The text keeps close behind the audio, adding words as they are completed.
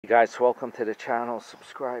Hey guys, welcome to the channel.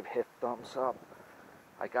 Subscribe, hit thumbs up.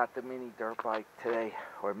 I got the mini dirt bike today,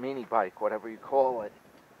 or mini bike, whatever you call it.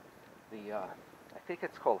 I think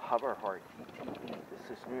it's called Hoverheart TTB.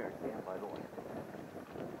 This is New York Dan, by the way.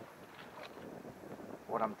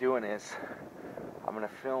 What I'm doing is I'm gonna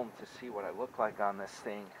film to see what I look like on this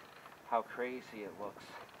thing, how crazy it looks.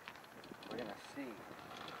 We're gonna see.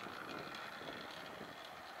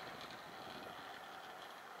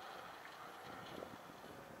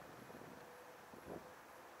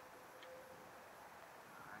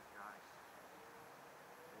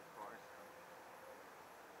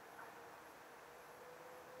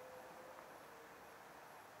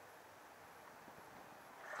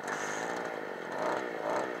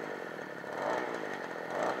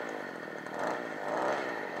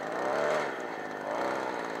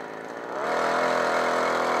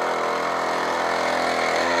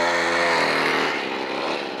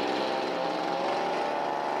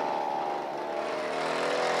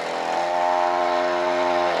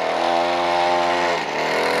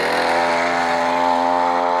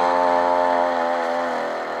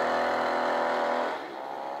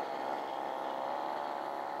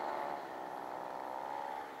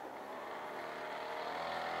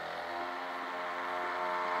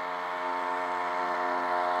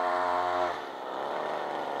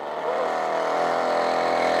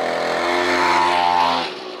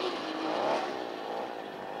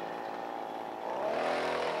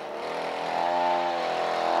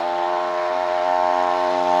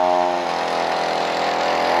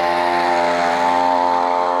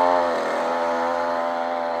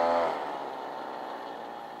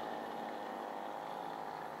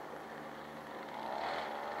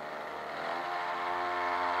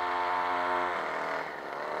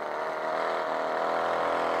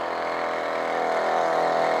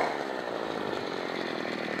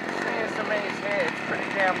 It's pretty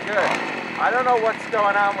damn good. I don't know what's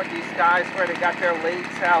going on with these guys where they got their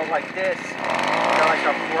legs out like this. They're like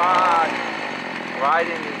a frog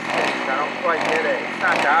riding these things. I don't quite get it. It's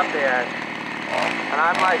not that bad. And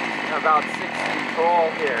I'm like about 6 feet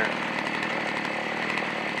tall here.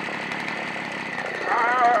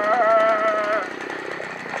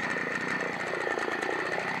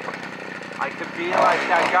 I could be like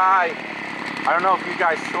that guy. I don't know if you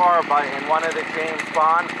guys saw, but in one of the James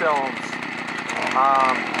Bond films,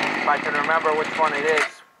 if I can remember which one it is.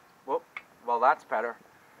 Whoop, well, that's better.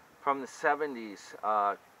 From the 70s,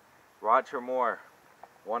 Roger Moore,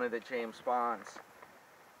 one of the James Bonds.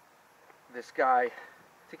 This guy, I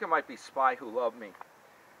think it might be Spy Who Loved Me.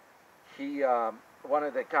 He, one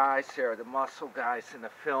of the guys there, the muscle guys in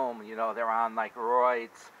the film, you know, they're on like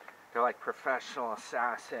roids. They're like professional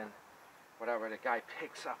assassin, whatever. The guy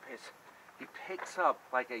picks up he picks up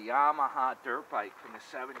like a Yamaha dirt bike from the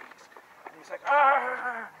 70s. And he's like,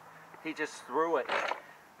 ah! He just threw it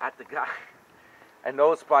at the guy. And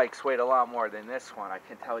those bikes weighed a lot more than this one, I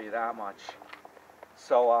can tell you that much.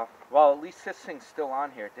 So, well, at least this thing's still on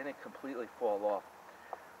here. It didn't completely fall off.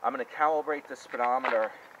 I'm going to calibrate the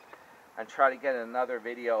speedometer and try to get another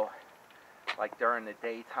video like during the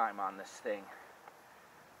daytime on this thing.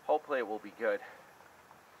 Hopefully it will be good.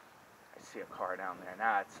 I see a car down there.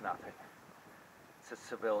 Nah, it's nothing. It's a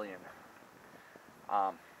civilian.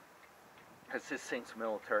 Because this thing's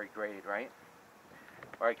military grade, right?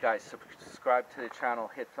 Alright guys, subscribe to the channel,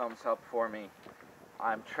 hit thumbs up for me.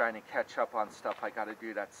 I'm trying to catch up on stuff. I gotta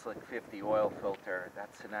do that Slick 50 oil filter.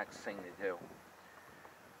 That's the next thing to do.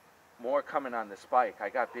 More coming on this bike. I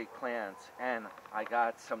got big plans, and I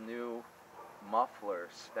got some new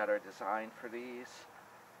mufflers that are designed for these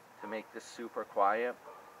to make this super quiet,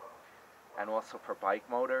 and also for bike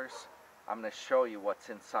motors. I'm going to show you what's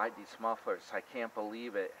inside these mufflers. I can't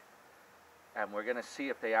believe it. And we're going to see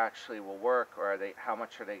if they actually will work, or how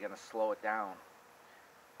much are they going to slow it down.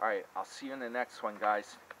 Alright, I'll see you in the next one,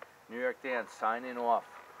 guys. New York Dan signing off.